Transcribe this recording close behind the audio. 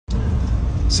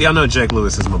See, I know Jake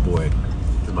Lewis is my boy.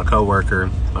 He's my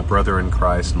co-worker, my brother in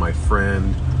Christ, my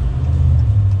friend,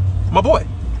 my boy.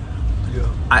 Yeah.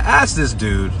 I asked this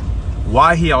dude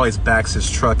why he always backs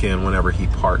his truck in whenever he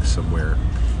parks somewhere.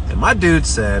 And my dude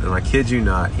said, and I kid you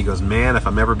not, he goes, man, if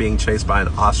I'm ever being chased by an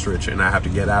ostrich and I have to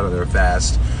get out of there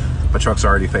fast, my truck's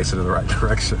already facing in the right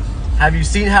direction. Have you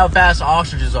seen how fast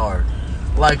ostriches are?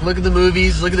 Like, look at the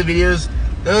movies, look at the videos.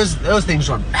 Those things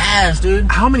run fast,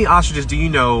 dude. How many ostriches do you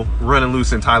know running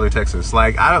loose in Tyler, Texas?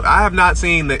 Like, I have not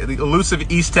seen the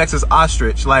elusive East Texas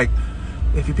ostrich. Like,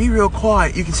 if you be real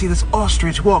quiet, you can see this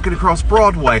ostrich walking across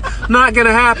Broadway. Not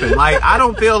gonna happen. Like, I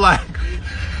don't feel like...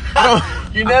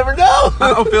 You never know.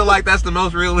 I don't feel like that's the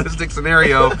most realistic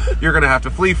scenario you're gonna have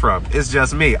to flee from. It's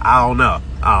just me. I don't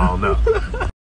know.